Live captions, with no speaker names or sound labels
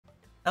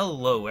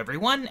Hello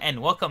everyone,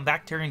 and welcome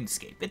back to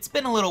RuneScape. It's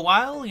been a little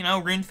while,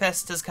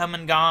 RuneFest has come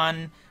and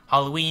gone,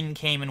 Halloween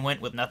came and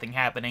went with nothing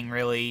happening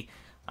really.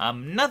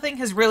 Nothing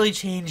has really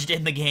changed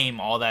in the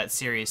game all that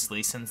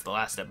seriously since the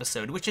last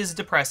episode, which is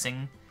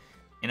depressing.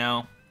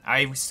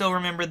 I still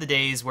remember the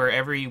days where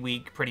every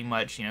week, pretty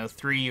much,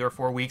 3 or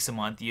 4 weeks a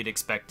month, you'd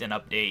expect an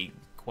update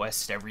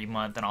quest every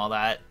month and all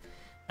that.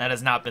 That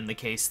has not been the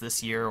case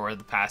this year or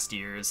the past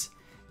years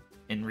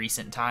in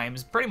recent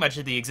times, pretty much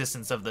the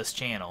existence of this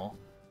channel.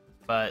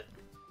 But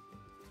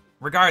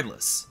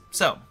regardless,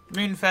 so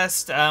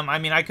RuneFest,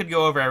 I could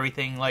go over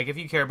everything. Like, if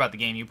you care about the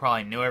game, you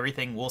probably know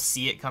everything. We'll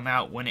see it come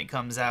out when it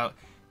comes out.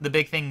 The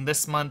big thing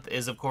this month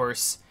is, of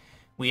course,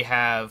 we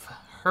have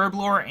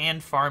Herblore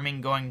and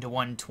farming going to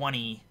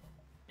 120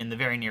 in the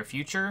very near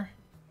future.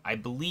 I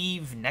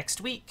believe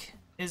next week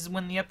is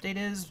when the update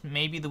is.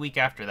 Maybe the week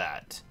after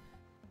that.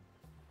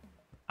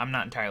 I'm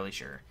not entirely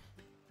sure.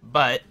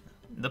 But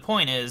the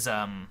point is,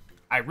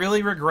 I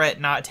really regret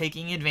not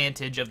taking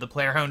advantage of the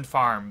player-owned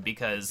farm,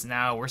 because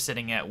now we're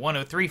sitting at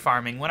 103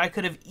 farming when I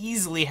could have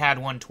easily had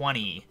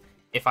 120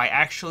 if I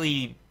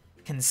actually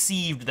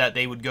conceived that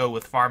they would go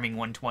with farming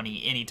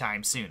 120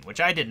 anytime soon, which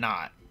I did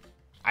not.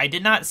 I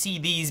did not see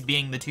these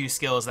being the two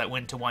skills that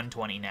went to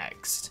 120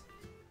 next.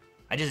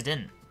 I just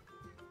didn't.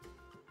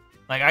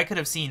 Like, I could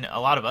have seen a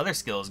lot of other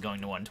skills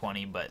going to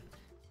 120, but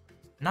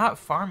not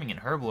farming and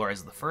Herblore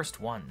as the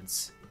first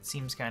ones. It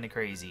seems kind of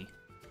crazy.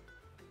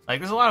 Like,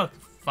 there's a lot of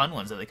fun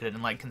ones that they could have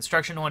done, like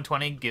construction to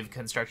 120, give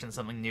construction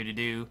something new to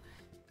do.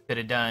 Could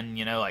have done,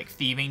 like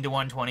thieving to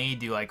 120,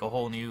 do like a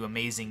whole new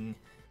amazing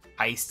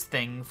heist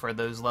thing for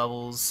those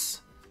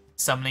levels.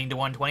 Summoning to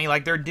 120,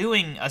 like they're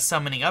doing a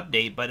summoning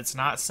update, but it's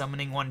not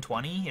summoning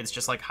 120, it's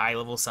just like high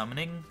level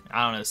summoning.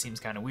 I don't know, seems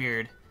kind of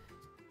weird.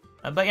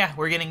 But yeah,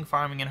 we're getting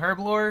farming and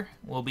Herblore.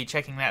 We'll be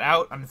checking that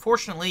out.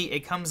 Unfortunately, it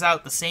comes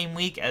out the same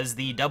week as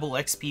the double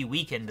XP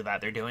weekend that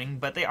they're doing,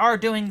 but they are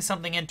doing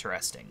something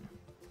interesting,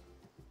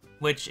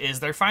 which is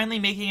they're finally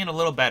making it a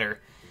little better,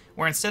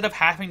 where instead of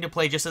having to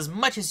play just as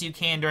much as you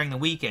can during the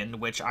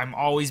weekend, which I'm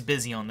always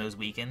busy on those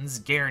weekends,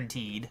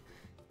 guaranteed,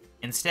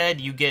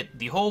 instead you get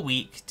the whole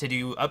week to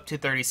do up to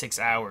 36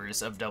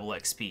 hours of double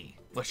XP,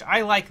 which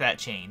I like that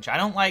change. I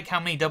don't like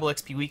how many double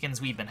XP weekends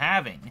we've been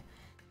having,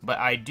 but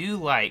I do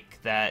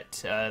like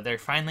that they're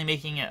finally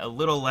making it a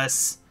little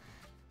less,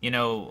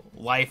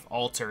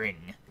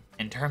 life-altering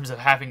in terms of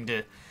having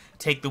to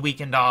take the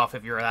weekend off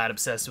if you're that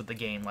obsessed with the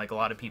game like a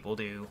lot of people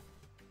do.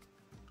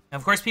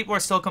 Of course, people are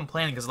still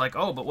complaining because, like,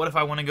 oh, but what if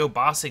I want to go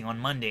bossing on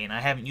Monday and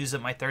I haven't used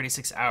up my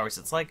 36 hours?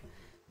 It's like,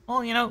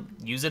 well,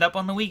 use it up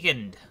on the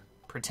weekend.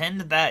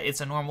 Pretend that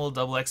it's a normal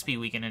double XP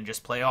weekend and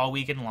just play all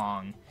weekend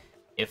long,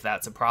 if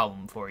that's a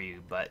problem for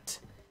you. But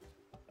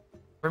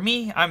for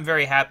me, I'm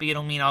very happy.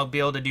 It'll mean I'll be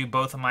able to do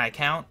both of my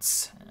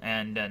accounts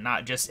and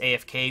not just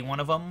AFK one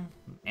of them,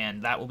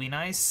 and that will be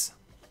nice.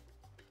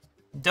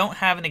 Don't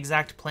have an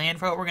exact plan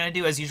for what we're going to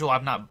do. As usual,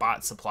 I've not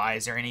bought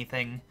supplies or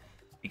anything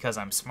because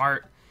I'm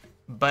smart.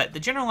 But the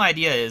general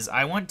idea is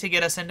I want to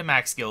get us into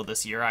max guild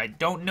this year. I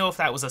don't know if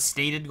that was a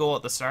stated goal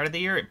at the start of the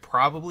year. It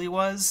probably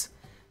was.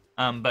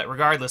 But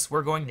regardless,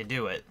 we're going to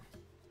do it.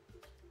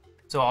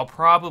 So I'll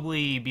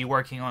probably be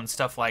working on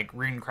stuff like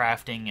rune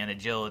crafting and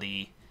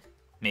agility.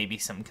 Maybe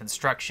some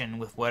construction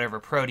with whatever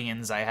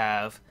proteans I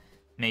have.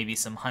 Maybe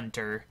some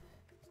hunter.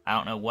 I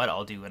don't know what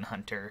I'll do in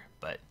hunter,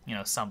 but,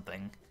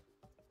 something.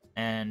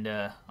 And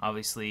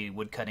obviously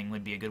woodcutting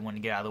would be a good one to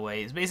get out of the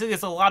way. Basically,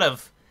 it's a lot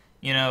of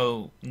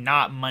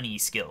not money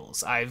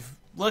skills. I've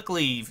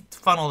luckily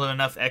funneled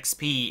enough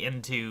XP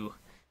into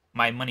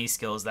my money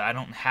skills that I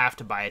don't have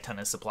to buy a ton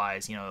of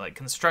supplies. Like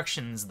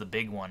construction's the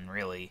big one,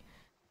 really.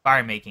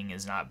 Fire making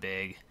is not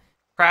big.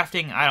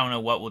 Crafting, I don't know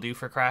what we'll do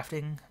for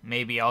crafting.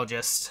 Maybe I'll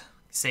just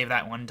save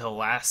that one till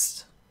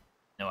last.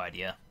 No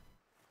idea.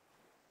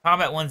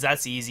 Combat ones,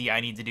 that's easy.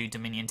 I need to do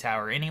Dominion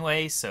Tower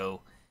anyway,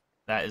 so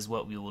that is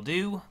what we will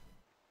do.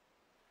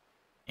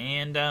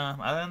 And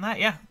other than that,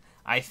 yeah.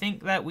 I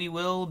think that we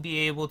will be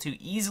able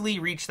to easily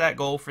reach that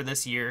goal for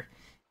this year,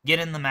 get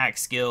in the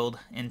max guild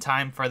in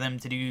time for them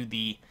to do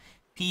the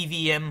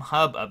PVM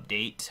hub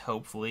update,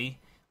 hopefully.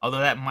 Although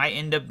that might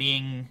end up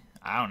being,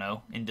 I don't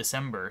know, in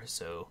December,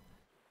 so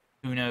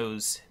who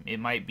knows?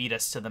 It might beat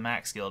us to the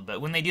max guild. But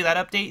when they do that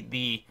update,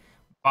 the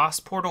boss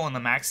portal in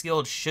the max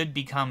guild should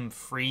become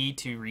free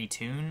to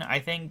retune, I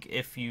think,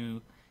 I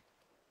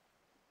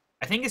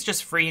think it's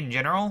just free in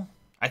general.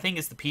 I think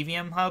it's the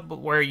PVM hub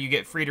where you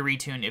get free to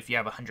retune if you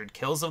have 100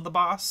 kills of the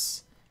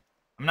boss.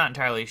 I'm not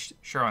entirely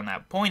sure on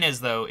that. Point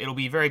is, though, it'll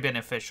be very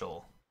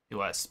beneficial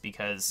to us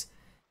because,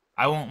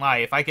 I won't lie,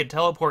 if I could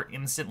teleport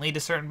instantly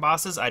to certain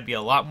bosses, I'd be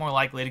a lot more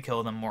likely to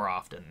kill them more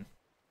often.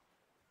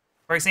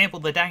 For example,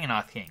 the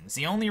Dagonoth Kings.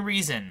 The only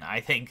reason I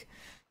think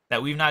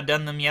that we've not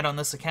done them yet on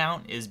this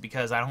account is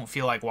because I don't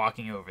feel like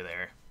walking over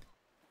there.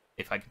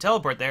 If I could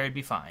teleport there, it'd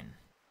be fine.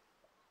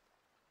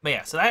 But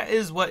yeah, so that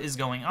is what is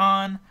going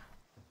on.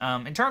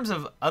 In terms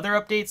of other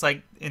updates,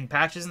 like in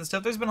patches and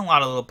stuff, there's been a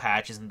lot of little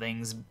patches and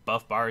things.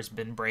 Buff bar's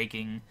been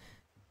breaking.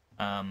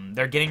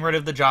 They're getting rid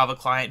of the Java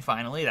client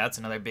finally. That's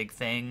another big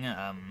thing.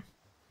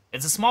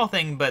 It's a small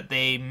thing, but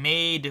they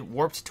made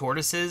warped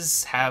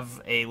tortoises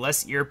have a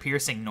less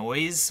ear-piercing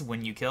noise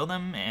when you kill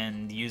them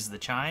and use the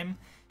chime,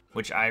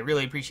 which I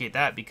really appreciate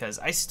that because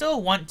I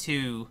still want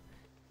to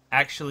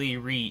actually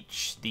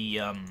reach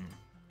the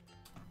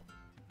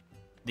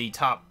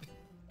top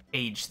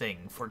page thing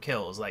for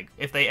kills. Like,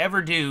 if they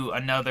ever do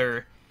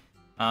another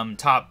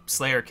top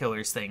Slayer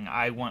Killers thing,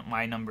 I want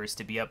my numbers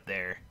to be up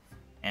there.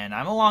 And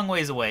I'm a long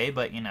ways away,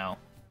 but, you know,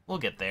 we'll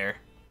get there.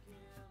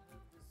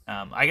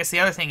 I guess the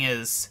other thing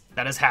is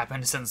that has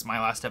happened since my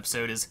last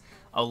episode is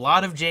a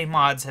lot of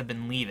JMods have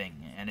been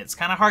leaving, and it's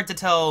kind of hard to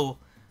tell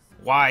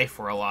why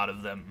for a lot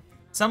of them.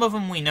 Some of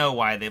them we know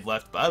why they've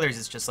left, but others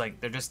it's just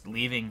like they're just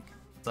leaving.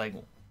 It's like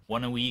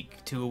 1 a week,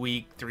 2 a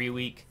week, 3 a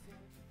week.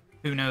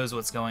 Who knows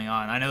what's going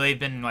on? I know they've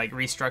been like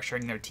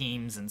restructuring their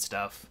teams and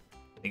stuff.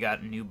 They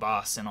got a new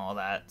boss and all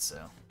that,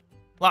 so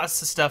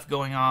lots of stuff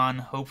going on.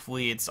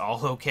 Hopefully it's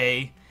all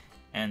okay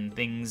and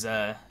things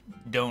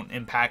don't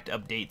impact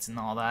updates and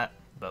all that.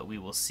 But we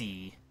will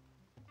see.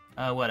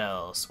 What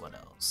else? What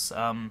else?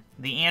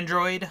 The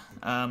Android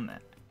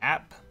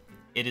app,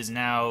 it is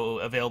now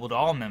available to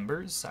all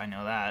members. I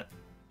know that.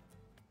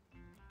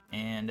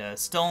 And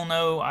still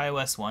no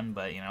iOS one,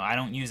 but, you know, I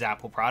don't use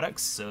Apple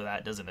products, so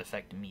that doesn't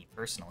affect me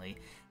personally.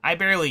 I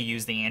barely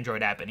use the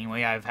Android app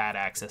anyway. I've had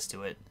access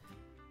to it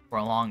for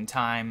a long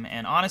time.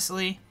 And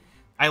honestly,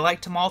 I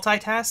like to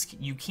multitask.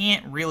 You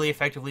can't really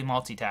effectively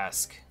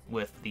multitask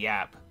with the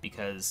app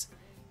because,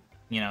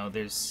 you know,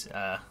 there's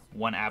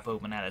one app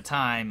open at a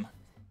time,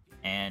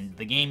 and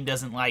the game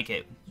doesn't like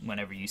it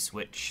whenever you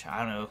switch. I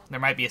don't know, there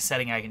might be a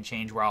setting I can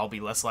change where I'll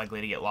be less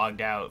likely to get logged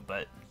out,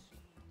 but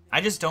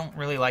I just don't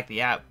really like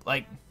the app.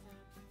 Like,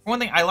 for one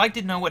thing, I like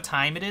to know what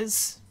time it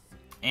is,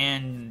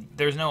 and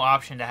there's no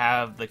option to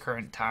have the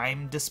current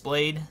time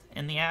displayed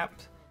in the app,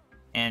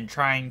 and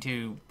trying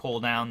to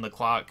pull down the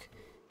clock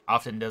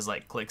often does,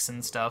 like, clicks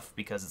and stuff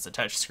because it's a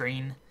touch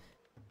screen.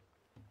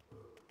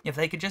 If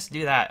they could just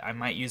do that, I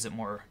might use it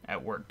more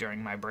at work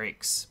during my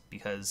breaks,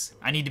 because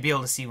I need to be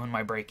able to see when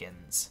my break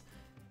ends.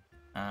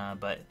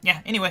 But yeah,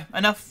 anyway,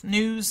 enough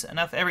news,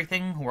 enough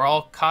everything. We're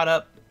all caught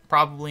up.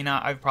 Probably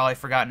not. I've probably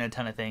forgotten a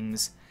ton of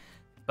things.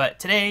 But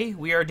today,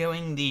 we are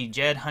doing the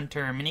Jed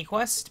Hunter mini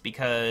quest,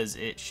 because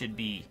it should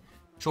be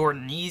short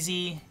and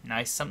easy,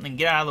 nice, something to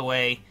get out of the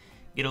way,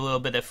 get a little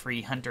bit of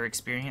free Hunter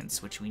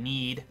experience, which we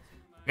need.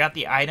 We got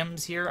the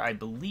items here. I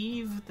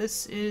believe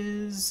this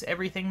is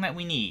everything that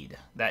we need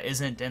that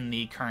isn't in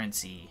the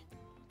currency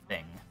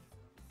thing.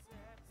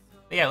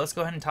 But yeah, let's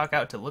go ahead and talk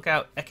out to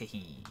Lookout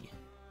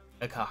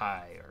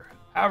Ekahai, or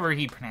however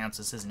he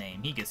pronounces his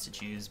name. He gets to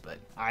choose, but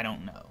I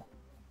don't know.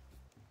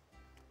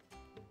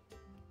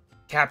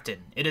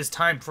 Captain, it is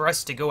time for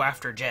us to go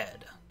after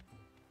Jed.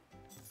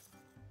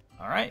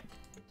 Alright,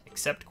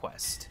 accept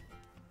quest.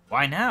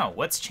 Why now?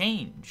 What's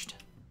changed?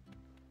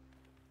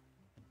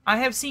 I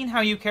have seen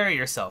how you carry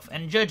yourself,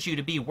 and judge you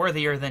to be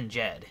worthier than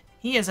Jed.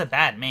 He is a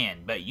bad man,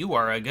 but you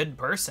are a good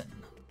person.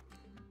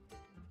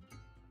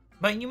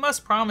 But you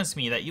must promise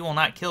me that you will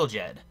not kill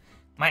Jed.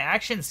 My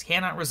actions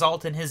cannot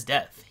result in his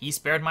death. He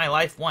spared my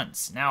life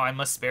once, now I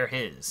must spare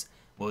his.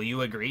 Will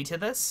you agree to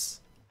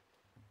this?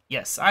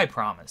 Yes, I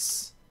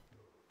promise.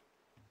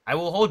 I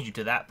will hold you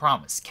to that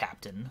promise,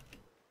 Captain.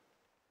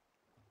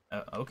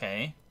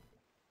 Okay.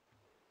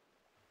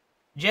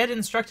 Jed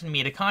instructed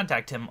me to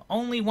contact him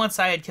only once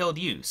I had killed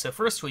you, so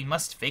first we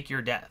must fake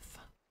your death.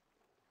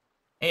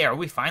 Hey, are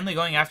we finally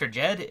going after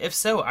Jed? If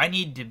so, I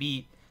need to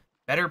be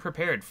better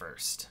prepared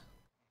first.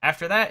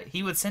 After that,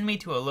 he would send me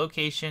to a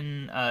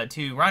location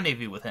to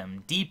rendezvous with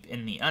him, deep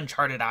in the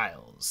Uncharted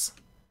Isles.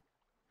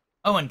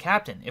 Oh, and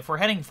Captain, if we're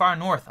heading far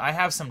north, I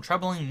have some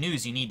troubling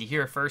news you need to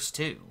hear first,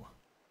 too.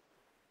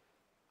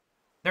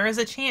 There is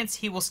a chance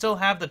he will still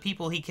have the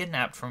people he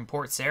kidnapped from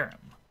Port Sarim.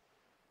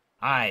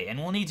 Aye, and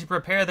we'll need to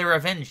prepare their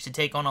revenge to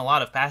take on a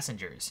lot of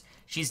passengers.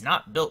 She's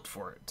not built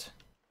for it.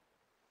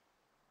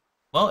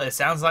 Well, it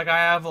sounds like I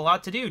have a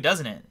lot to do,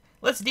 doesn't it?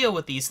 Let's deal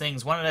with these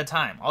things one at a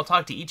time. I'll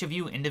talk to each of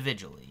you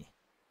individually.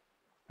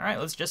 Alright,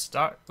 let's just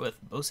start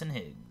with Bosun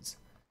Higgs.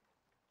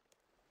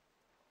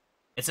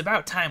 It's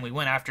about time we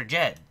went after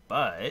Jed,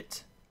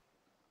 but...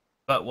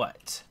 But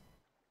what?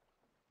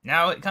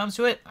 Now it comes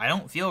to it, I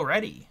don't feel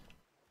ready.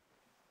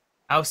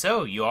 How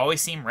so? You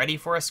always seem ready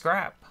for a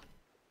scrap.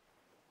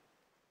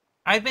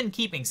 I've been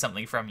keeping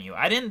something from you.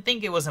 I didn't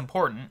think it was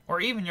important, or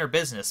even your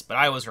business, but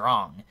I was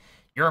wrong.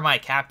 You're my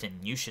captain,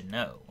 you should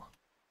know.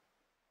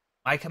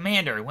 My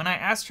commander, when I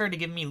asked her to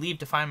give me leave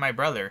to find my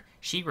brother,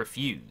 she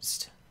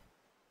refused.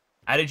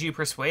 How did you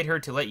persuade her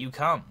to let you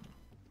come?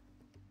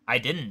 I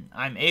didn't.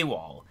 I'm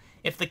AWOL.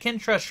 If the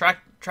Kintra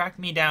track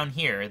me down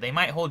here, they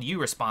might hold you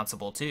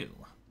responsible too.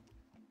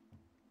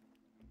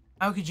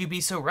 How could you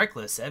be so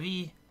reckless,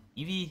 Evie?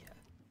 Evie?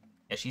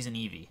 Yeah, she's an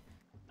Evie.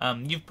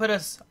 You've put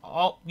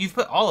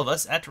all of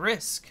us at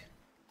risk.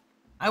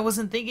 I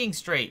wasn't thinking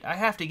straight. I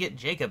have to get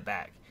Jacob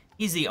back.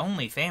 He's the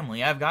only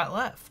family I've got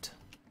left.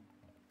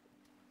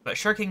 But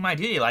shirking my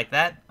duty like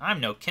that, I'm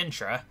no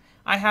Kintra.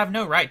 I have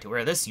no right to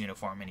wear this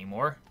uniform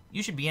anymore.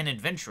 You should be an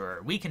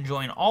adventurer. We can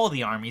join all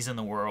the armies in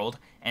the world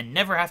and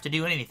never have to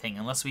do anything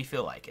unless we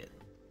feel like it.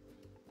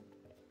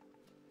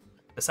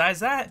 Besides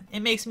that,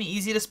 it makes me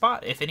easy to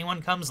spot if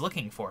anyone comes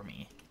looking for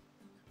me.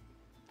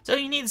 So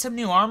you need some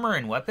new armor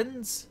and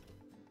weapons?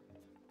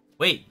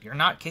 Wait, you're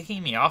not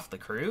kicking me off the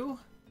crew?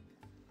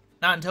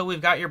 Not until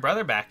we've got your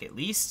brother back, at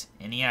least.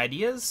 Any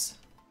ideas?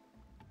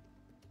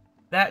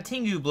 That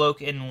Tengu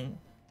bloke in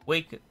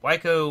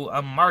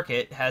Waiko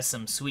Market has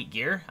some sweet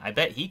gear. I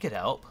bet he could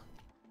help.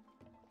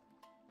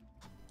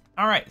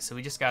 Alright, so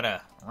we just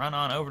gotta run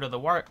on over to the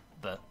Waiko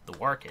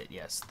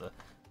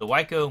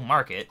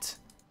Market,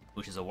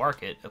 which is a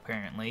market,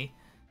 apparently,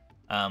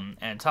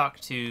 and talk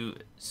to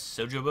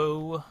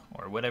Sojobo,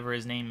 or whatever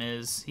his name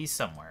is. He's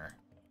somewhere.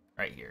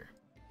 Right here.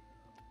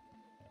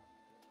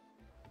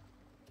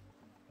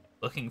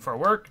 Looking for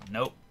work?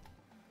 Nope.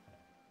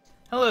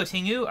 Hello,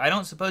 Tengu. I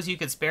don't suppose you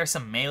could spare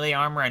some melee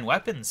armor and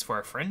weapons for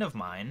a friend of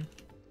mine.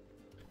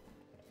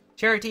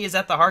 Charity is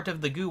at the heart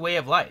of the Gu way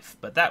of life,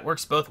 but that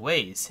works both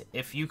ways.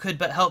 If you could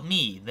but help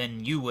me,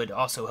 then you would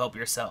also help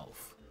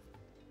yourself.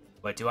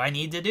 What do I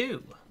need to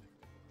do?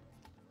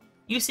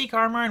 You seek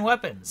armor and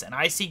weapons, and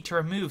I seek to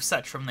remove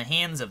such from the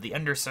hands of the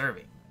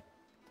underserving.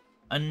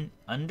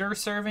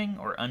 Underserving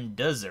or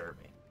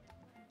undeserving?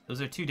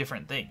 Those are two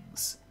different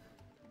things.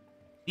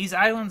 These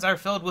islands are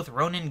filled with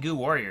Ronin Gu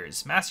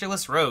warriors,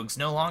 masterless rogues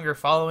no longer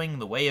following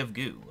the way of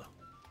Gu.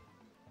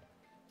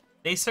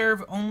 They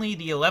serve only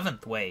the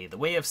 11th way, the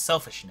way of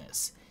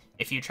selfishness.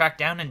 If you track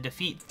down and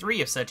defeat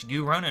 3 of such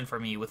Gu Ronin for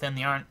me within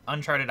the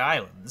Uncharted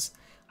Islands,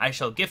 I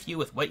shall gift you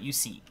with what you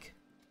seek.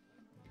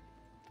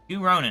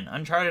 Gu Ronin,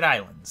 Uncharted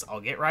Islands.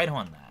 I'll get right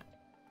on that.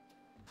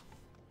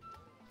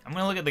 I'm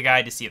gonna look at the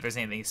guide to see if there's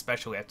anything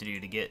special we have to do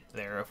to get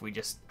there, or if we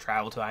just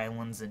travel to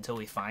islands until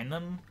we find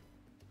them.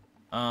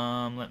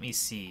 Let me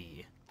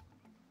see.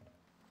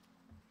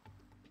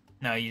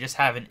 No, you just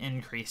have an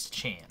increased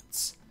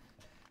chance.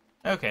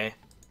 Okay.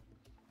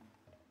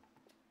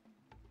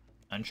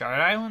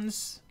 Uncharted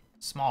Islands?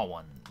 Small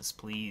ones,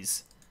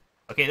 please.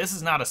 Okay, this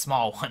is not a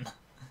small one.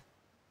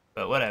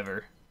 But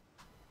whatever.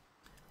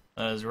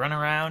 Let's run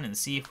around and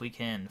see if we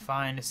can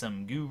find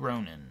some Gu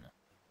Ronin.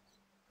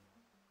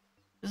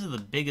 This is the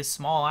biggest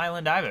small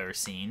island I've ever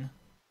seen.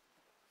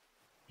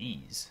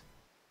 Jeez.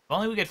 If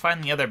only we could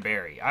find the other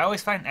berry. I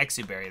always find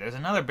Exuberry. There's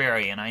another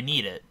berry and I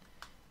need it.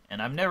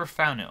 And I've never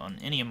found it on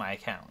any of my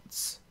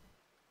accounts.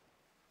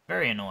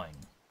 Very annoying.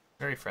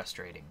 Very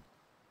frustrating.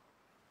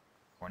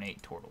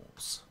 Ornate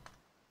turtles.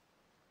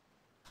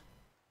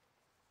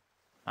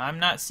 I'm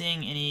not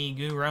seeing any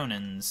Gu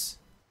Ronins,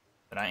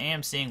 but I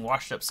am seeing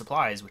washed up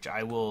supplies, which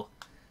I will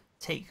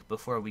take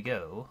before we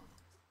go.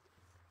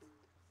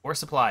 4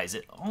 supplies.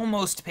 It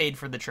almost paid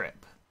for the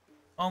trip.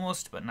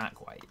 Almost, but not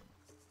quite.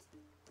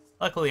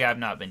 Luckily, I've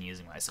not been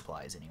using my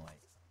supplies anyway.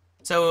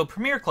 So,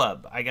 Premier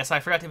Club. I guess I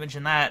forgot to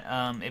mention that.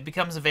 It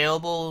becomes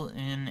available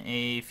in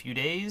a few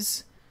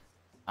days.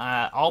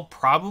 I'll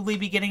probably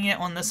be getting it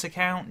on this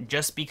account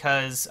just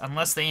because,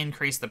 unless they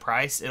increase the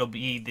price, it'll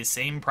be the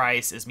same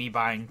price as me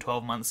buying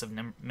 12 months of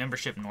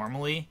membership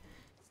normally.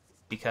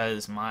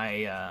 Because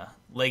my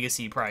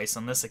legacy price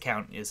on this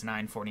account is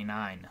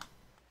 $9.49.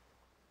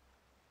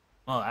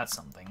 Well, that's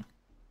something.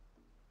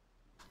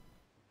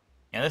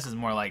 Yeah, this is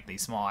more like the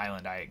small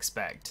island I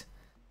expect.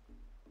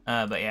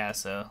 But yeah,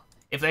 so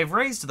if they've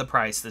raised the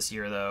price this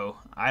year, though,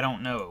 I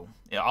don't know.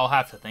 I'll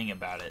have to think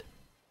about it.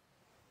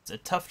 It's a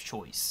tough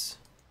choice.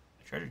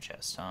 Treasure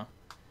chest, huh?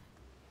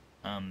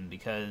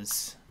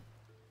 Because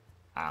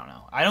I don't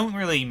know. I don't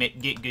really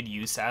get good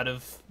use out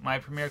of my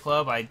Premier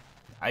Club.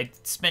 I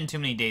spend too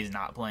many days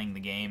not playing the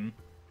game,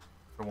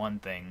 for one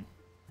thing.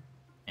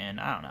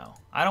 And I don't know.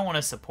 I don't want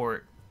to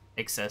support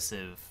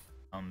excessive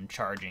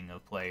charging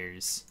of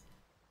players.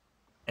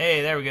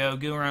 Hey, there we go,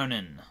 Gu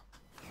Ronin.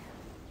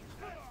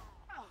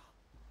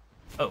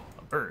 Oh,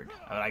 a bird.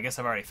 I guess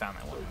I've already found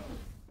that one.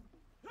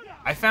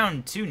 I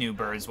found 2 new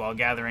birds while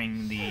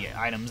gathering the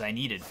items I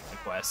needed for the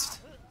quest.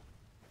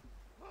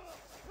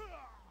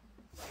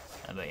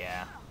 But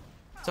yeah.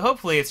 So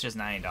hopefully it's just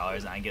 $90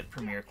 and I get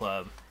Premier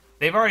Club.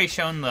 They've already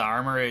shown the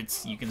armor.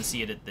 You can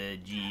see it at the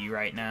GE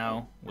right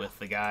now with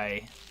the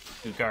guy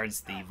who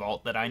guards the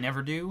vault that I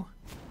never do.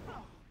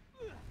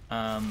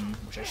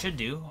 Which I should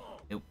do.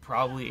 I'd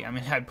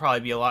probably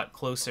be a lot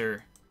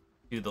closer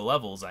to the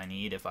levels I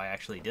need if I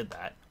actually did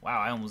that. Wow,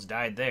 I almost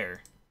died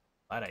there.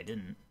 Glad I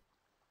didn't.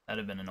 That'd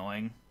have been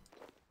annoying.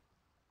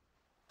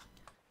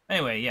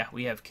 Anyway, yeah,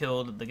 we have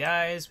killed the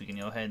guys. We can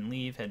go ahead and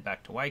leave, head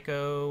back to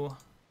Waiko.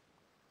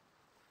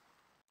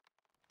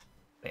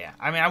 But yeah,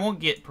 I won't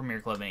get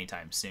Premier Club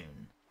anytime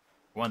soon.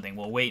 For one thing,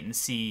 we'll wait and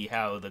see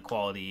how the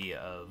quality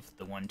of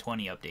the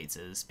 120 updates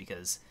is,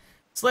 because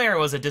Slayer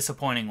was a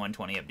disappointing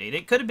 120 update.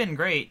 It could have been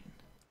great.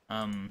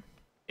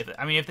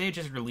 If they had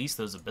just released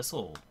those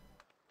Abyssal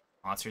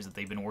monsters that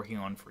they've been working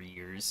on for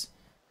years,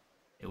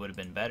 it would have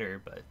been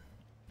better, but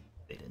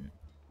they didn't.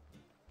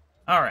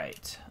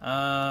 Alright,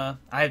 I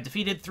have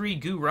defeated 3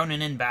 Gu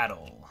Ronin in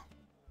battle.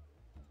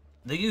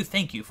 The Gu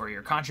thank you for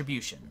your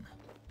contribution.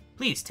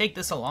 Please take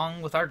this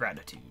along with our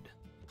gratitude.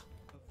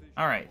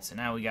 Alright, so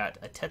now we got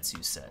a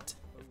Tetsu set.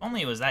 If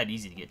only it was that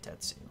easy to get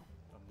Tetsu.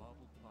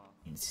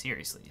 I mean,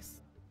 seriously.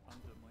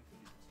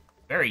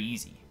 Very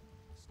easy.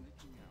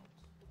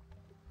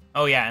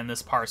 Oh yeah, and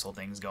this parcel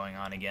thing's going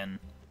on again.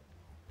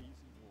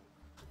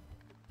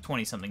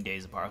 20-something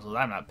days of parcels.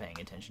 I'm not paying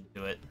attention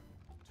to it.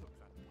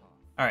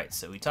 Alright,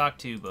 so we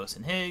talked to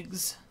Bosun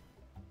Higgs.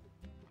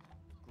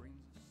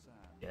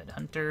 Dead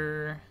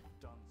Hunter.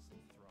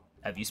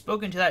 Have you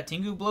spoken to that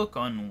Tengu bloke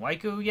on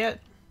Waiko yet?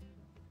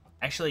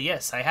 Actually,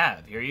 yes, I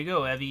have. Here you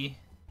go, Evie.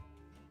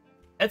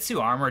 Etsu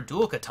armor,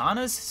 dual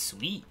katanas?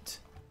 Sweet.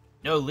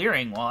 No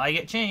leering while I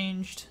get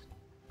changed.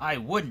 I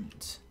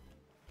wouldn't.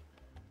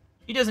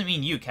 He doesn't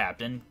mean you,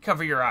 Captain.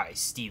 Cover your eyes,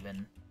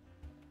 Steven.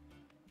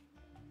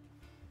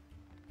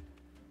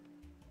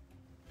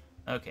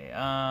 Okay,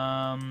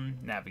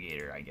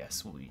 Navigator, I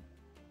guess, will be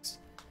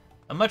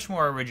a much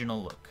more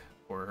original look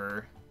for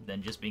her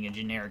than just being a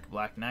generic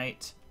Black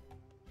Knight.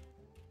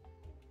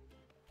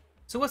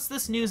 So what's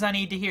this news I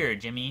need to hear,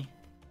 Jimmy?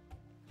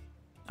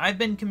 I've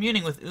been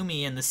communing with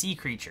Umi and the sea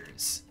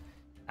creatures.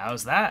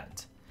 How's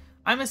that?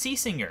 I'm a sea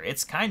singer,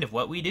 it's kind of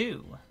what we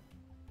do.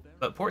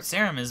 But Port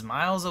Sarim is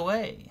miles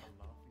away.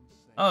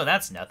 Oh,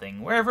 that's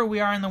nothing. Wherever we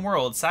are in the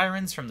world,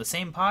 sirens from the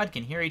same pod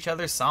can hear each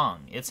other's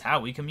song. It's how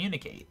we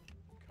communicate.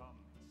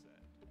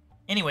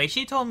 Anyway,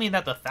 she told me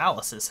that the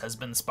Thalasus has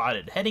been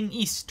spotted heading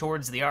east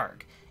towards the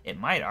Ark. It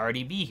might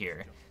already be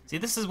here. See,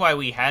 this is why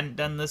we hadn't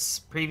done this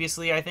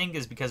previously, I think,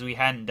 is because we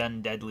hadn't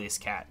done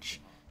Deadliest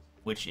Catch,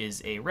 which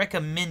is a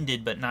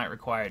recommended but not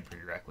required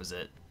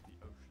prerequisite.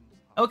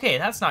 Okay,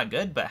 that's not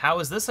good, but how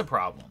is this a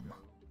problem?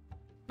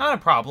 Not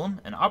a problem,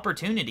 an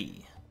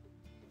opportunity.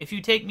 If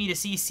you take me to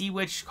see Sea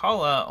Witch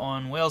Kala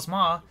on Whale's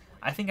Maw,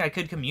 I think I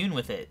could commune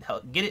with it,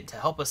 get it to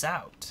help us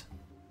out.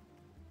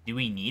 Do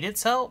we need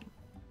its help?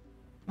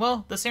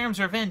 Well, the Sarim's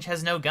Revenge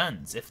has no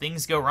guns. If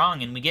things go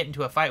wrong and we get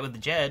into a fight with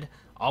Jed,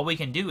 all we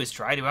can do is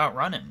try to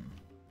outrun him.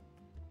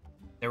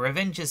 The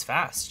Revenge is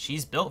fast.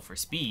 She's built for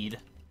speed.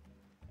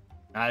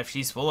 Not if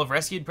she's full of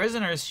rescued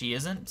prisoners, she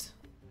isn't.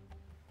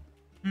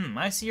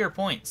 I see your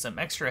point. Some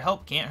extra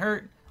help can't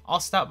hurt. I'll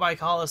stop by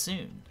Kala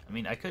soon. I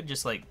mean, I could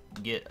just, like,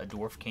 get a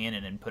dwarf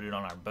cannon and put it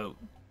on our boat,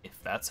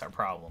 if that's our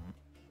problem.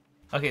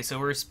 Okay, so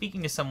we're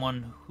speaking to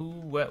someone who,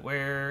 what,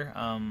 where,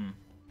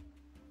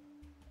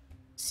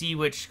 Sea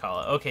Witch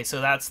Kala. Okay, so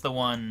that's the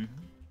one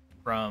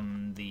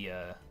from the,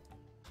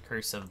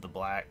 Curse of the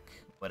Black,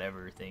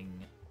 whatever thing,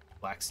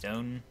 Black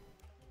Stone.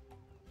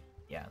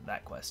 Yeah,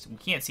 that quest. We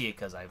can't see it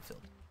because I've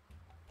filled.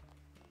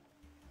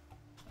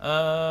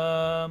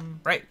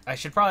 Right. I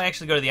should probably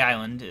actually go to the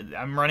island.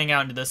 I'm running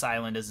out into this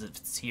island as if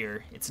it's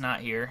here. It's not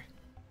here.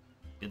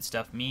 Good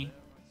stuff, me.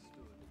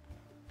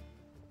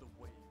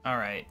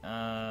 Alright,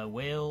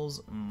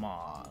 Whale's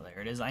Maw.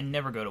 There it is. I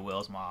never go to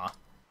Whale's Maw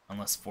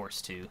unless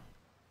forced to.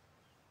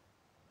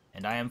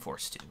 And I am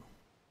forced to.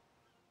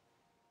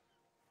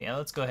 Yeah,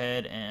 let's go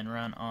ahead and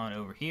run on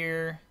over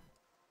here.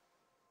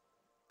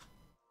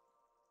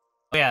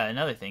 Oh yeah,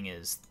 another thing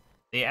is,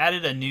 they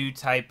added a new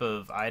type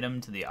of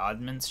item to the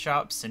Oddments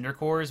shop, Cinder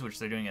Cores, which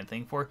they're doing a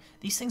thing for.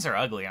 These things are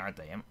ugly, aren't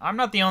they? I'm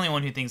not the only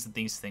one who thinks that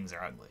these things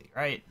are ugly,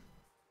 right?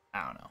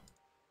 I don't know.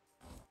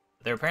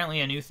 But they're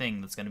apparently a new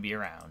thing that's going to be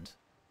around.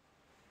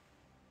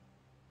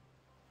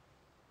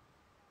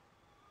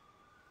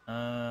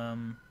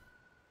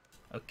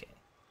 Okay.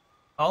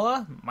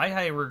 Paula, might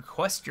I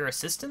request your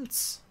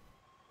assistance?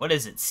 What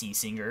is it, Sea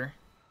Singer?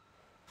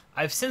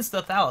 I've sensed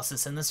the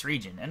Thalasus in this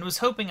region, and was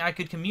hoping I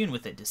could commune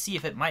with it to see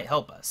if it might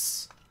help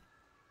us.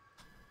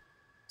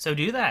 So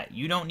do that.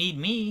 You don't need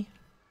me.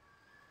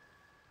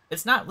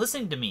 It's not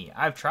listening to me.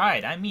 I've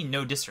tried. I mean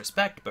no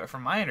disrespect, but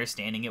from my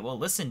understanding it will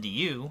listen to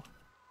you.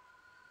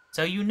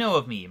 So you know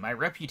of me. My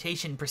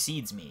reputation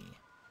precedes me.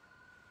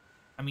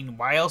 I mean,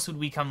 why else would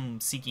we come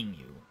seeking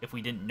you, if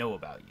we didn't know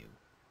about you?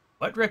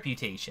 What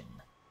reputation?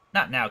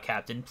 Not now,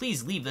 Captain.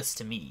 Please leave this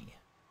to me.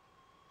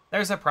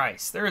 There's a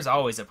price. There is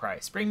always a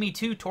price. Bring me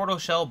 2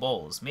 tortoise shell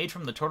bowls, made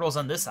from the turtles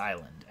on this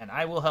island, and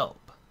I will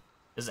help.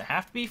 Does it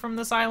have to be from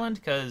this island?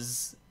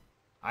 Because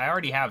I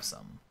already have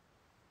some.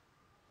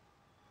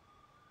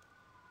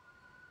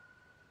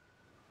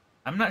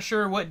 I'm not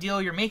sure what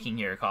deal you're making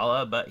here,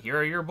 Kala, but here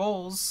are your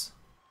bowls.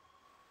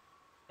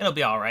 It'll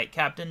be alright,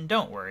 Captain.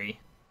 Don't worry.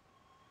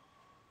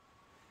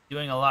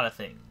 Doing a lot of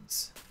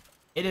things.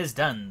 It is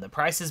done. The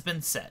price has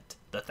been set.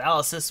 The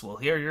Thalasus will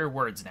hear your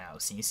words now,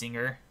 Sea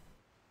Singer.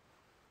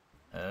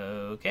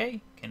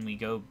 Okay, can we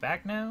go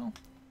back now?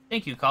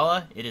 Thank you,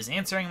 Kala. It is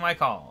answering my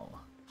call.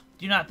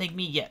 Do not thank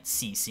me yet,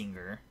 Sea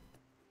Singer.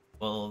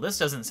 Well, this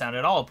doesn't sound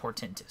at all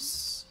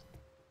portentous,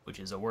 which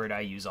is a word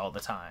I use all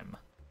the time.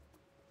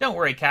 Don't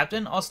worry,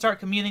 Captain. I'll start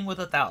communing with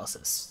the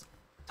Thalasus.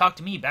 Talk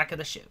to me back at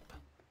the ship.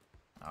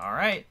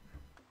 Alright.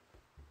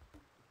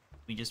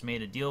 We just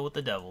made a deal with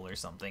the devil or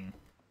something.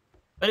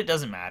 But it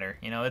doesn't matter.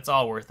 You know, it's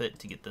all worth it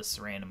to get this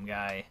random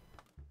guy.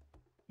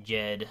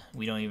 Jed.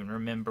 We don't even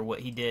remember what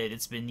he did.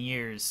 It's been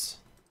years.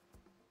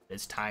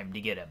 It's time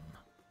to get him.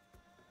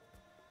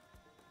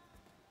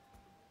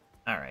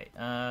 Alright,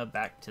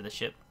 back to the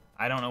ship.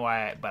 I don't know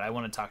why, but I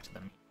want to talk to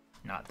them.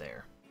 Not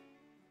there.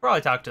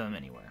 Probably talk to him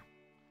anywhere.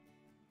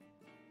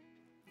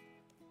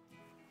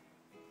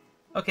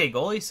 Okay,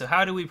 goalie, so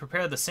how do we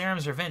prepare the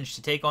Serum's Revenge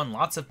to take on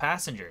lots of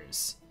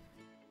passengers?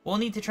 We'll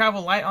need to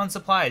travel light on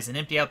supplies and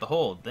empty out the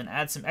hold, then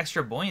add some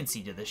extra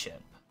buoyancy to the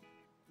ship.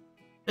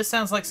 This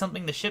sounds like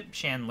something the ship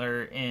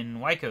chandler in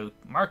Waiko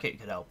Market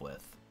could help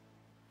with.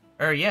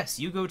 Yes,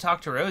 you go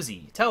talk to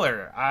Rosie. Tell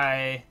her,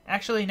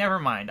 Actually, never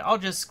mind. I'll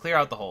just clear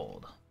out the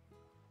hold.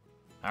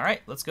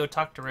 Alright, let's go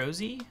talk to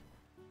Rosie.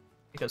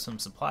 Pick up some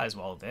supplies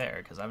while there,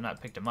 because I've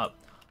not picked them up.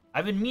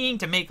 I've been meaning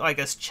to make, like,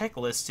 a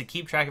checklist to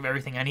keep track of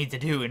everything I need to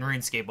do in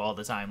RuneScape all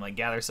the time. Like,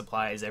 gather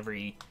supplies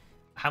every...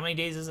 How many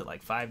days is it?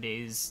 Like, 5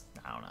 days?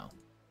 I don't know.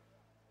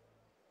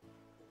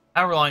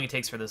 However long it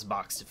takes for this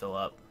box to fill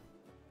up.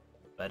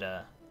 But,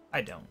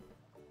 I don't.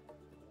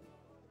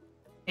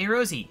 Hey,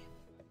 Rosie.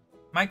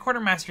 My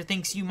quartermaster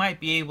thinks you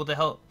might be able to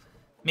help...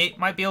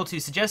 Might be able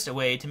to suggest a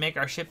way to make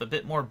our ship a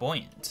bit more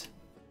buoyant.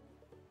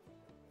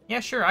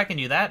 Yeah, sure, I can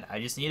do that. I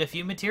just need a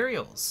few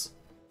materials.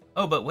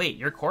 Oh, but wait,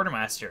 you're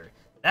quartermaster.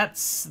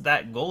 That's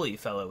that goalie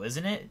fellow,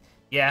 isn't it?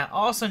 Yeah,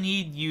 I'll also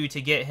need you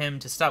to get him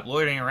to stop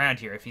loitering around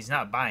here if he's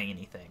not buying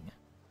anything.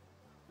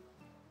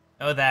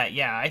 Oh, that,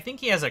 yeah, I think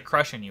he has a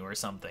crush on you or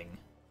something.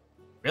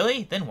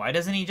 Really? Then why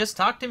doesn't he just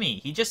talk to me?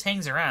 He just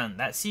hangs around,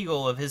 that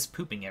seagull of his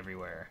pooping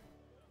everywhere.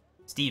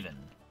 Steven.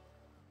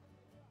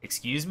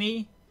 Excuse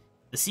me?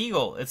 The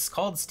seagull, it's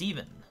called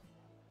Steven.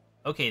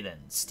 Okay then,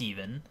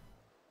 Steven.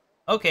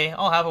 Okay,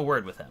 I'll have a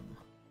word with him.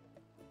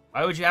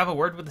 Why would you have a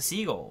word with the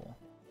seagull?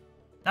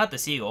 Not the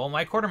seagull,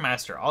 my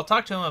quartermaster. I'll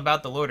talk to him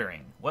about the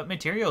loitering. What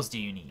materials do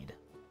you need?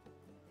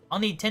 I'll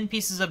need 10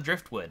 pieces of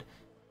driftwood,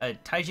 a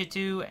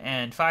taijutsu,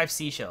 and 5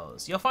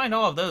 seashells. You'll find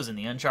all of those in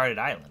the Uncharted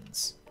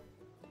Islands.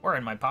 Or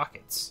in my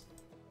pockets.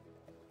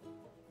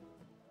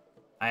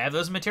 I have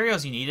those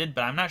materials you needed,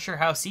 but I'm not sure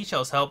how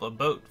seashells help a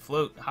boat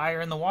float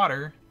higher in the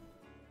water.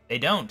 They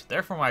don't.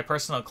 They're for my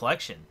personal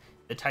collection.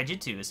 The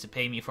taijutsu is to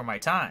pay me for my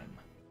time.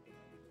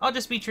 I'll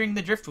just be treating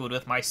the driftwood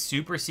with my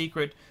super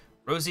secret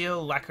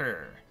Rosio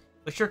lacquer,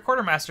 which your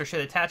quartermaster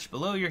should attach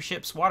below your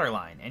ship's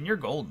waterline, and you're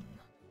golden.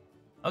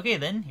 Okay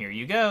then, here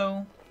you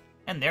go.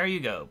 And there you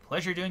go.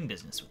 Pleasure doing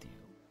business with you.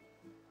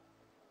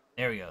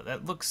 There we go.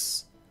 That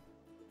looks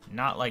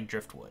not like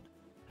driftwood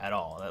at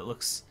all. That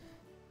looks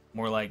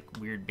more like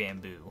weird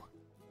bamboo.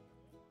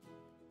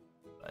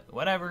 But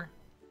whatever.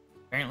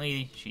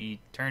 Apparently she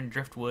turned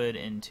driftwood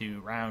into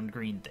round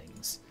green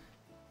things.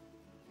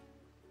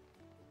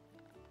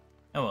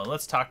 Oh well,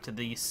 let's talk to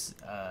these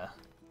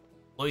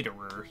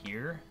loiterer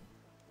here.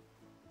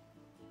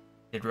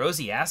 Did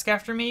Rosie ask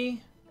after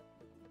me?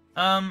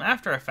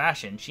 After a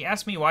fashion. She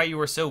asked me why you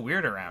were so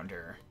weird around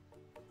her.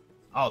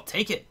 I'll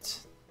take it.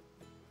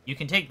 You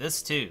can take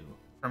this too.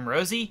 From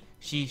Rosie?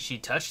 She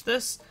touched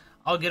this?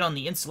 I'll get on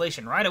the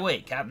installation right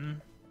away,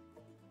 Captain.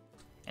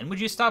 And would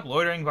you stop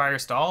loitering by her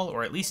stall,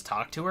 or at least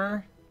talk to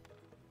her?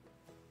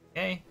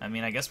 Okay, I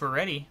mean, I guess we're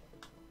ready.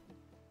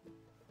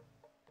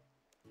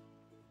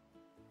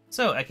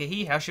 So,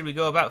 Ekehi, how should we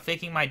go about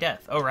faking my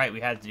death? Oh right, we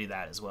had to do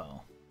that as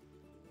well.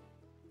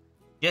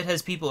 Jet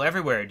has people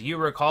everywhere. Do you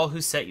recall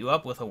who set you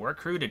up with a work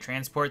crew to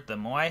transport the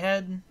Moai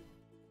head?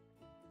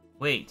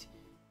 Wait,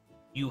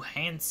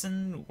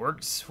 Johansson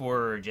works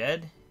for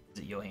Jed? Is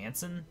it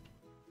Johansson?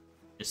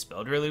 Just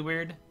spelled really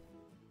weird.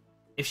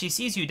 If she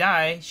sees you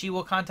die, she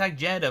will contact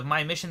Jed of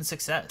my mission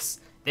success.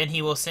 Then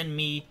he will send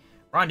me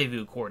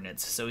rendezvous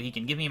coordinates so he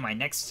can give me my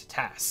next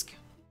task.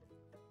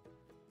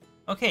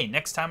 Okay,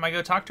 next time I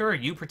go talk to her,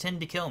 you pretend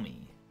to kill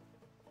me.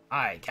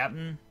 Aye,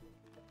 Captain.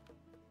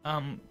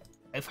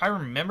 If I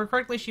remember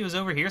correctly, she was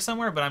over here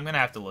somewhere, but I'm gonna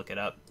have to look it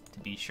up to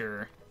be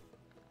sure.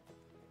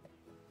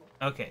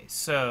 Okay,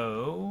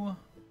 so...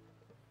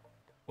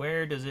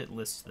 where does it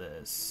list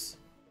this?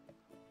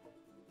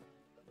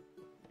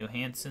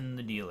 Johansson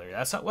the dealer.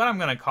 That's not what I'm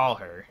gonna call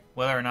her,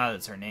 whether or not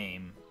it's her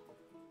name.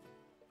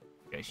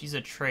 Okay, she's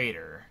a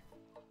trader.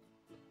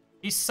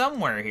 She's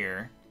somewhere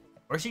here.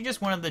 Or is she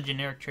just one of the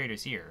generic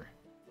traders here?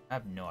 I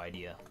have no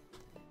idea.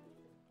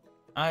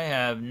 I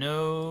have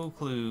no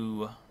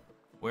clue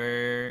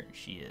where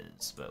she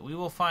is, but we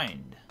will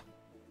find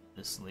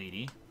this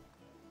lady.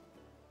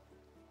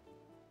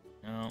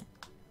 No.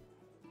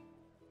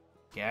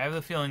 Okay, I have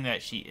a feeling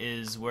that she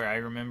is where I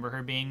remember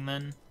her being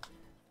then.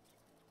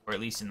 Or at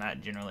least in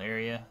that general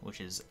area,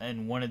 which is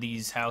in one of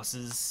these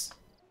houses.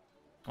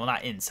 Well,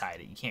 not inside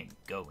it. You can't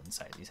go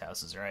inside these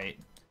houses, right?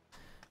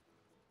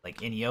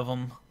 Like any of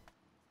them.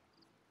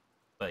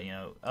 But, you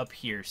know, up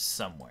here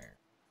somewhere.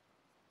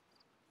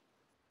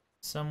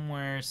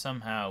 Somewhere,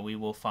 somehow, we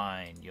will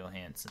find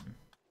Johansson.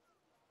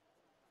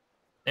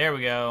 There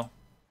we go.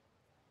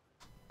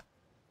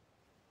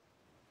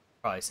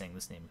 Probably saying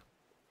this name.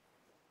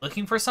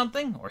 Looking for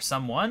something? Or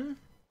someone?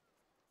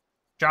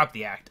 Drop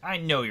the act. I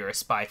know you're a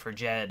spy for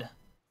Jed.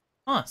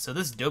 Huh, so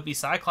this dopey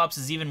Cyclops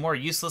is even more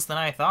useless than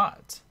I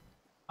thought.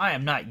 I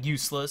am not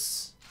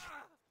useless.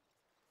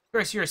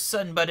 Curse your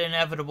sudden but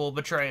inevitable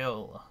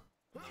betrayal.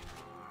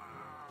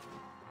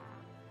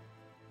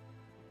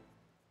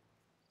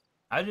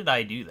 How did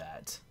I do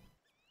that?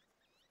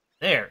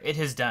 There, it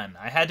is done.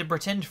 I had to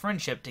pretend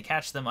friendship to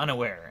catch them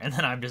unaware, and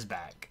then I'm just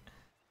back.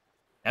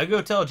 Now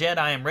go tell Jed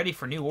I am ready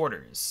for new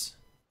orders.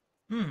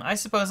 I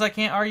suppose I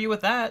can't argue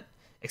with that.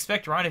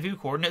 Expect rendezvous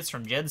coordinates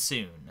from Jed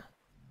soon.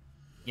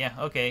 Yeah,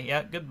 okay,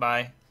 yeah,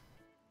 goodbye.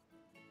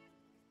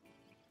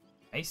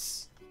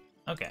 Nice.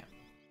 Okay.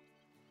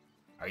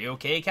 Are you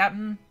okay,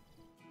 Captain?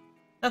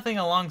 Nothing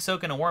a long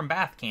soak in a warm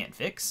bath can't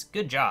fix.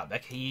 Good job,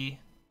 Eki.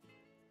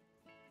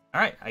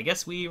 Alright, I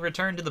guess we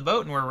return to the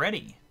boat and we're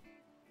ready.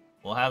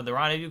 We'll have the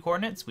rendezvous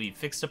coordinates, we've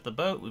fixed up the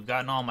boat, we've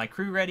gotten all my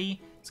crew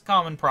ready. It's a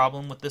common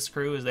problem with this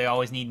crew is they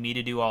always need me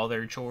to do all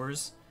their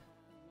chores.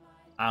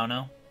 I don't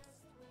know.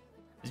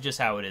 It's just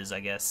how it is, I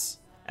guess.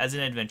 As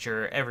an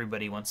adventurer,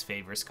 everybody wants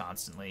favors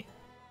constantly.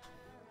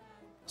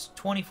 It's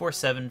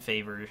 24/7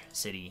 favor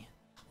city.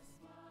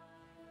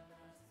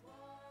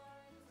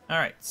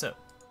 Alright, so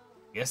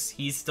I guess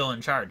he's still in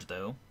charge,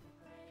 though.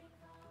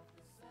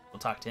 We'll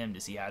talk to him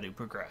to see how to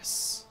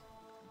progress.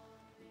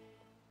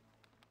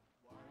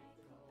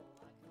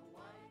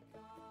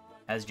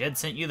 Has Jed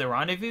sent you the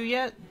rendezvous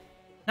yet?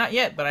 Not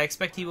yet, but I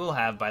expect he will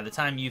have by the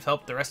time you've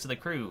helped the rest of the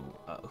crew.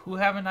 Who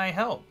haven't I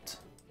helped?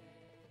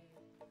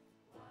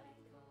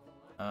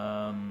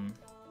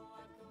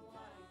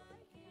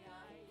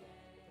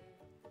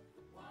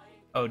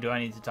 Oh, do I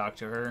need to talk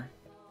to her?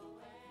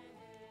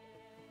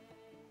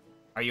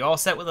 Are you all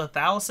set with a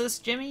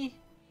thalassus, Jimmy?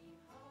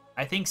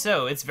 I think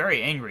so. It's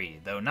very angry,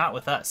 though not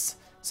with us.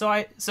 So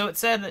it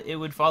said that it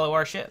would follow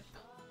our ship.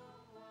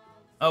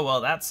 Oh,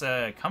 well, that's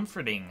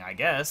comforting, I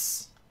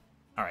guess.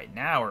 Alright,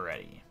 now we're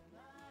ready.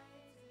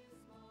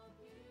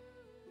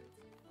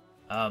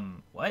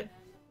 What?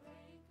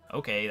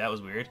 Okay, that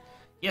was weird.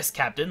 Yes,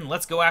 Captain,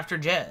 let's go after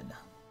Jed.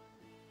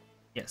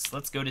 Yes,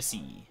 let's go to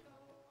sea.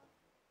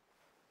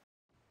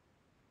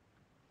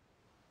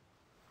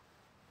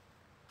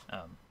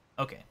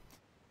 Okay.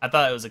 I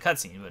thought it was a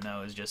cutscene, but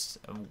no, it was just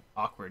an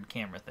awkward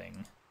camera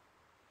thing.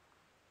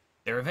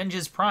 The Revenge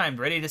is primed,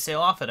 ready to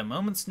sail off at a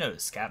moment's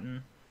notice,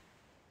 Captain.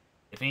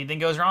 If anything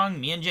goes wrong,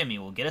 me and Jimmy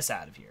will get us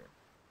out of here.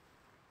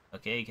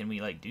 Okay, can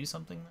we, like, do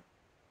something?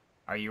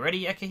 Are you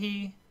ready,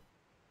 Eki?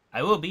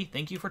 I will be.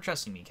 Thank you for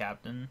trusting me,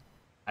 Captain.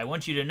 I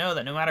want you to know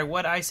that no matter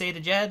what I say to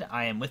Jed,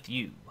 I am with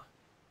you.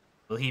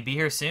 Will he be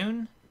here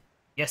soon?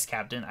 Yes,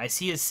 Captain. I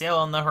see his sail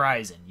on the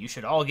horizon. You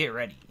should all get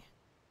ready.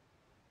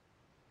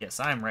 Yes,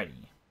 I'm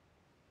ready.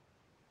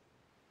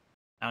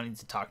 I don't need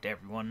to talk to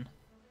everyone.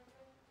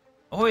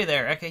 Ahoy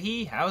there,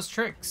 Eki. How's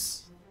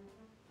tricks?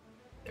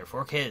 They're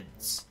for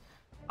kids.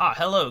 Ah,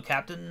 hello,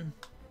 Captain.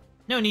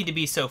 No need to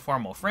be so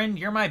formal, friend.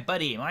 You're my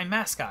buddy, my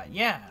mascot,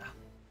 yeah.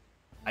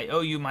 I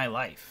owe you my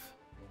life.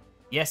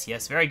 Yes,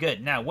 yes, very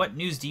good. Now, what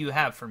news do you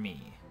have for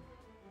me?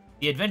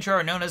 The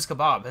adventurer known as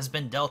KaBob has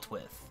been dealt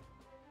with.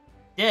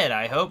 Dead,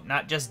 I hope,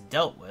 not just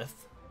dealt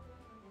with.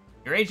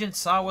 Your agent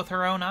saw with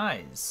her own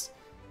eyes.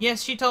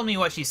 Yes, she told me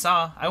what she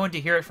saw. I want to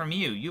hear it from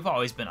you. You've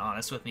always been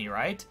honest with me,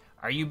 right?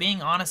 Are you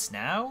being honest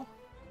now?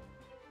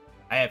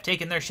 I have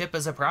taken their ship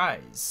as a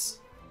prize.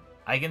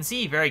 I can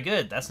see, very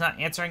good. That's not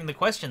answering the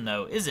question,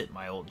 though, is it,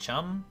 my old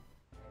chum?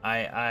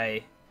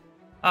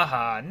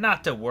 Aha,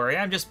 not to worry,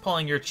 I'm just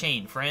pulling your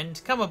chain,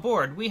 friend. Come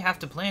aboard, we have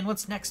to plan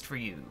what's next for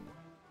you.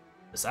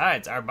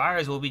 Besides, our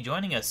buyers will be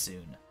joining us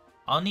soon.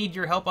 I'll need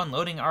your help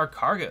unloading our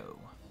cargo.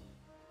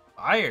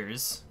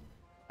 Buyers?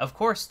 Of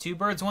course, 2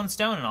 birds, 1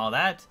 stone and all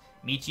that.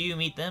 Meet you,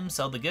 meet them,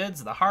 sell the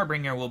goods. The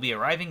Harbinger will be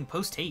arriving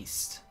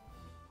post-haste.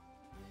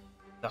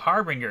 The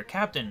Harbinger,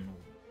 Captain,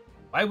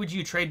 why would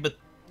you trade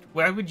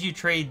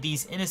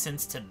these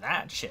innocents to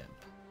that ship?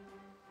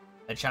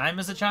 A chime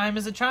is a chime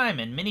is a chime,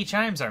 and many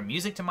chimes are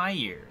music to my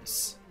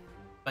ears.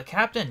 But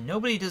Captain,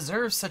 nobody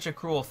deserves such a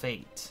cruel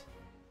fate.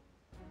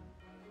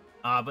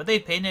 But they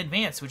paid in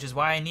advance, which is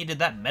why I needed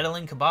that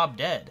meddling KaBob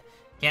dead.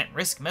 Can't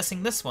risk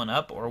messing this one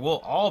up, or we'll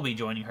all be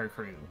joining her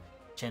crew.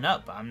 Chin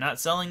up, I'm not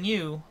selling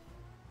you.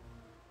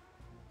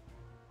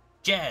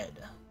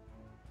 Jed.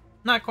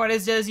 Not quite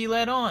as dead as you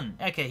let on.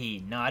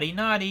 Eki, naughty,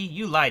 naughty,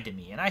 you lied to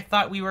me, and I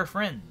thought we were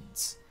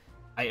friends.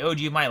 I owed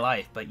you my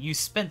life, but you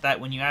spent that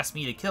when you asked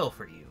me to kill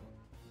for you.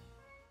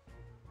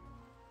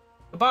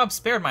 KaBob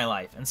spared my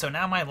life, and so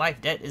now my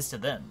life debt is to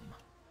them.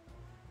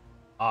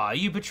 Aw,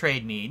 you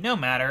betrayed me. No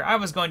matter, I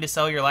was going to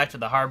sell your life to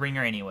the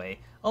Harbinger anyway,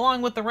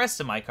 along with the rest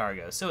of my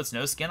cargo, so it's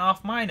no skin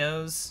off my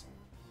nose.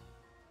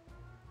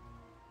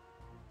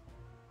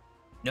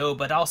 No,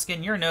 but I'll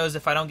skin your nose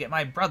if I don't get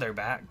my brother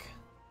back.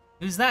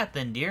 Who's that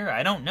then, dear?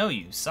 I don't know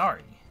you,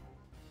 sorry.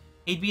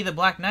 He'd be the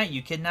Black Knight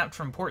you kidnapped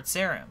from Port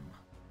Sarim.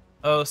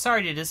 Oh,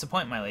 sorry to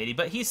disappoint my lady,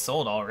 but he's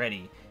sold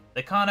already.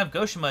 The Khan of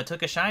Goshima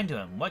took a shine to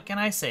him. What can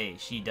I say?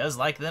 She does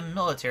like them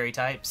military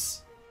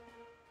types.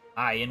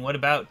 Aye, and what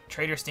about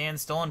Trader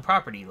Stan's stolen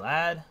property,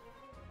 lad?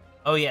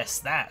 Oh yes,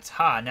 that.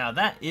 Ha, now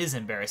that is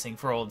embarrassing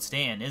for old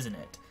Stan, isn't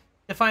it?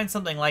 To find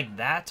something like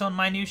that on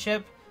my new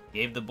ship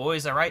gave the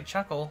boys a right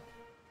chuckle.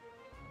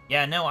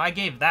 Yeah, no, I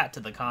gave that to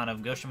the Khan of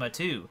Goshima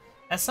too,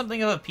 as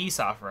something of a peace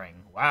offering.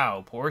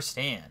 Wow, poor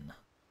Stan.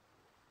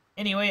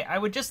 Anyway, I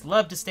would just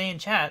love to stay and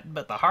chat,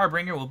 but the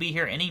Harbinger will be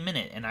here any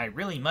minute, and I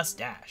really must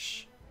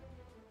dash.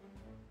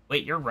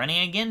 Wait, you're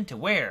running again? To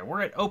where?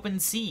 We're at open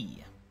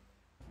sea.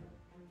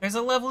 There's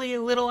a lovely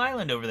little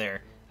island over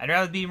there. I'd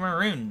rather be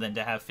marooned than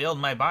to have failed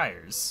my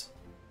buyers.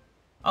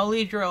 I'll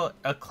leave your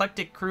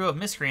eclectic crew of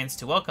miscreants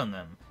to welcome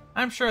them.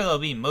 I'm sure they'll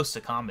be most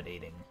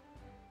accommodating.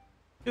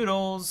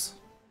 Toodles.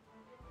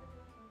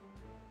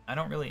 I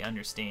don't really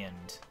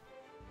understand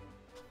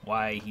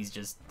why he's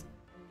just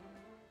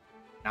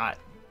not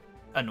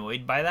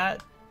annoyed by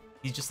that.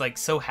 He's just like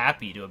so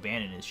happy to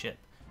abandon his ship.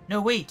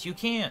 No, wait, you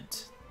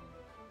can't.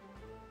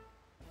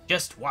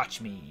 Just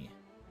watch me.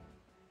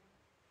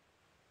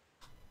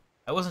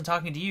 I wasn't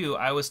talking to you,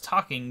 I was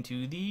talking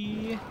to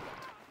the...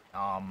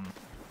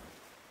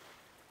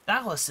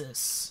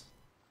 Thalasus.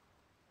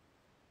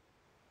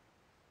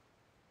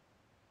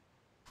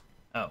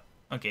 Oh,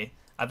 okay.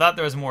 I thought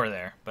there was more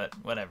there, but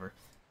whatever.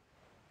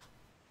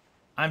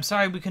 I'm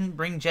sorry we couldn't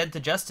bring Jed to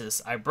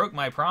justice. I broke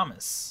my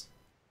promise.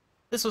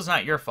 This was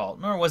not your fault,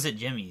 nor was it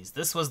Jimmy's.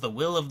 This was the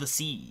will of the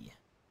sea.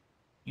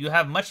 You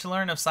have much to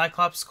learn of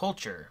Cyclops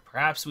culture.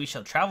 Perhaps we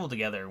shall travel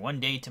together one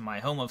day to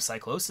my home of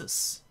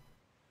Cyclosis.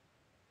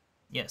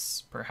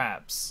 Yes,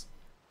 perhaps.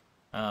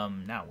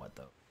 Now what,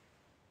 though?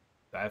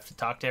 Do I have to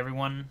talk to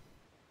everyone?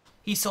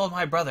 He sold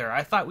my brother.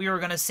 I thought we were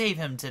going to save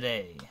him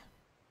today.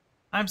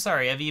 I'm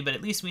sorry, Evie, but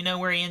at least we know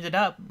where he ended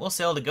up. We'll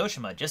sail to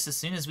Goshima just as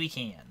soon as we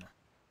can.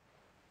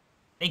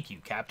 Thank you,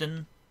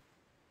 Captain.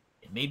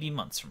 It may be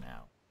months from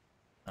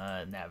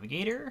now.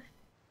 Navigator?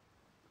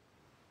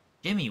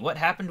 Jimmy, what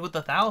happened with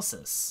the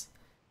Thalasus?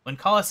 When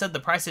Kala said the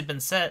price had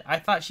been set, I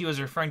thought she was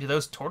referring to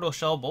those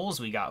tortoiseshell bowls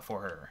we got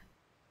for her.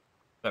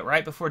 But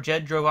right before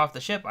Jed drove off the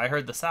ship, I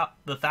heard the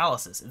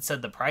Thalasus. It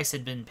said the price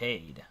had been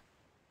paid.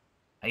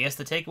 I guess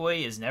the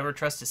takeaway is never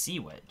trust a sea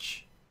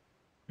witch.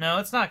 No,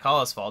 it's not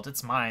Kala's fault,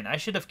 it's mine. I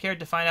should have cared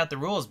to find out the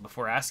rules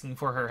before asking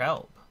for her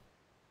help.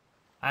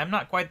 I'm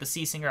not quite the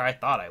sea singer I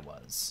thought I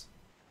was.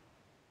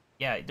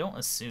 Yeah, don't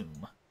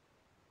assume.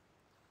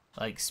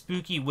 Like,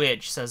 Spooky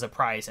Witch says a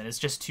price, and it's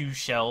just 2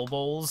 shell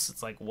bowls.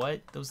 It's like,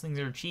 what? Those things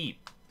are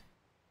cheap.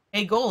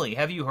 Hey, Goalie,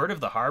 have you heard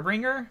of the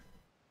Harbinger?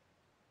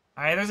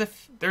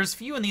 There's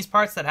few in these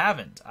parts that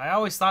haven't. I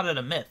always thought it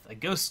a myth, a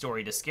ghost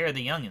story to scare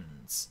the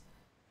youngins.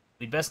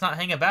 We'd best not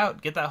hang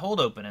about. Get that hold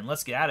open, and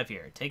let's get out of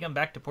here. Take them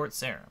back to Port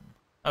Sarum.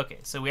 Okay,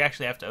 so we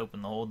actually have to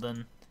open the hold,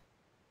 then.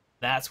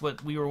 That's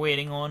what we were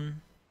waiting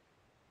on.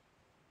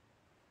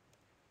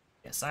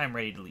 Yes, I'm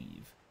ready to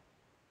leave.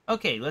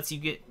 Okay, let's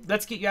get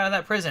you out of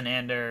that prison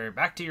and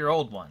back to your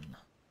old one.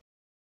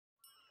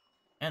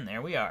 And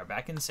there we are,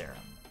 back in Sarum.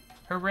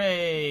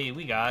 Hooray!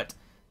 We got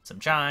some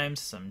chimes,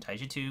 some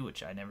Taisha 2,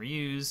 which I never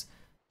use,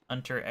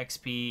 Hunter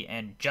XP,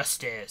 and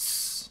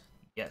Justice.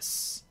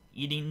 Yes,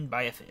 eating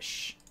by a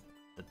fish.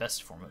 The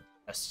best form of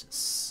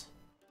justice.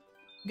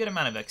 Good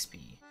amount of XP,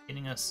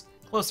 getting us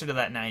closer to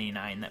that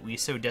 99 that we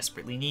so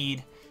desperately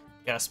need.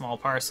 Got a small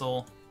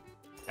parcel,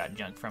 got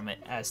junk from it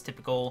as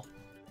typical.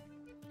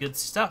 Good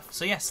stuff.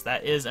 So yes,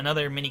 that is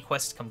another mini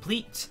quest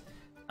complete.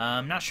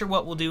 I'm not sure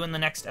what we'll do in the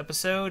next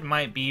episode.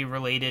 Might be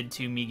related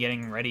to me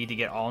getting ready to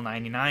get all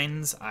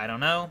 99s. I don't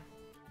know.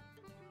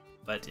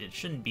 But it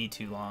shouldn't be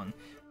too long.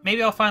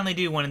 Maybe I'll finally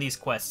do one of these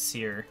quests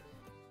here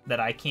that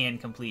I can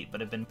complete but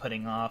have been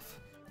putting off.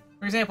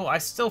 For example, I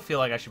still feel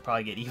like I should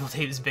probably get Evil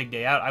Dave's Big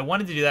Day Out. I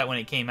wanted to do that when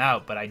it came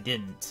out, but I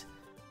didn't.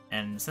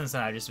 And since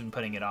then, I've just been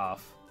putting it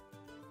off,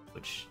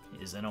 which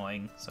is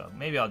annoying, so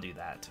maybe I'll do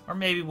that. Or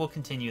maybe we'll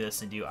continue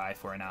this and do Eye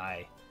for an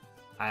Eye.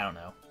 I don't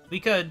know. We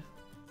could.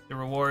 The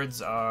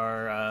rewards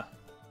are,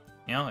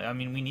 you know, I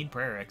mean, we need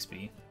prayer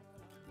XP.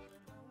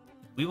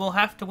 We will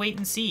have to wait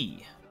and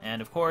see.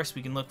 And of course,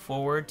 we can look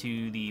forward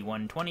to the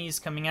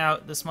 120s coming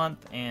out this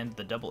month and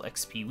the double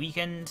XP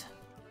weekend,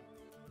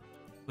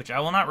 which I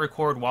will not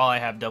record while I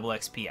have double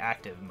XP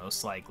active,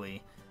 most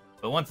likely.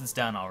 But once it's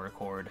done, I'll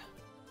record,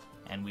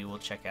 and we will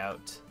check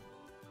out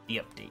the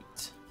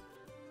update.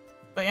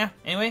 But yeah,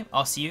 anyway,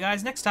 I'll see you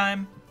guys next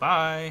time.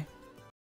 Bye!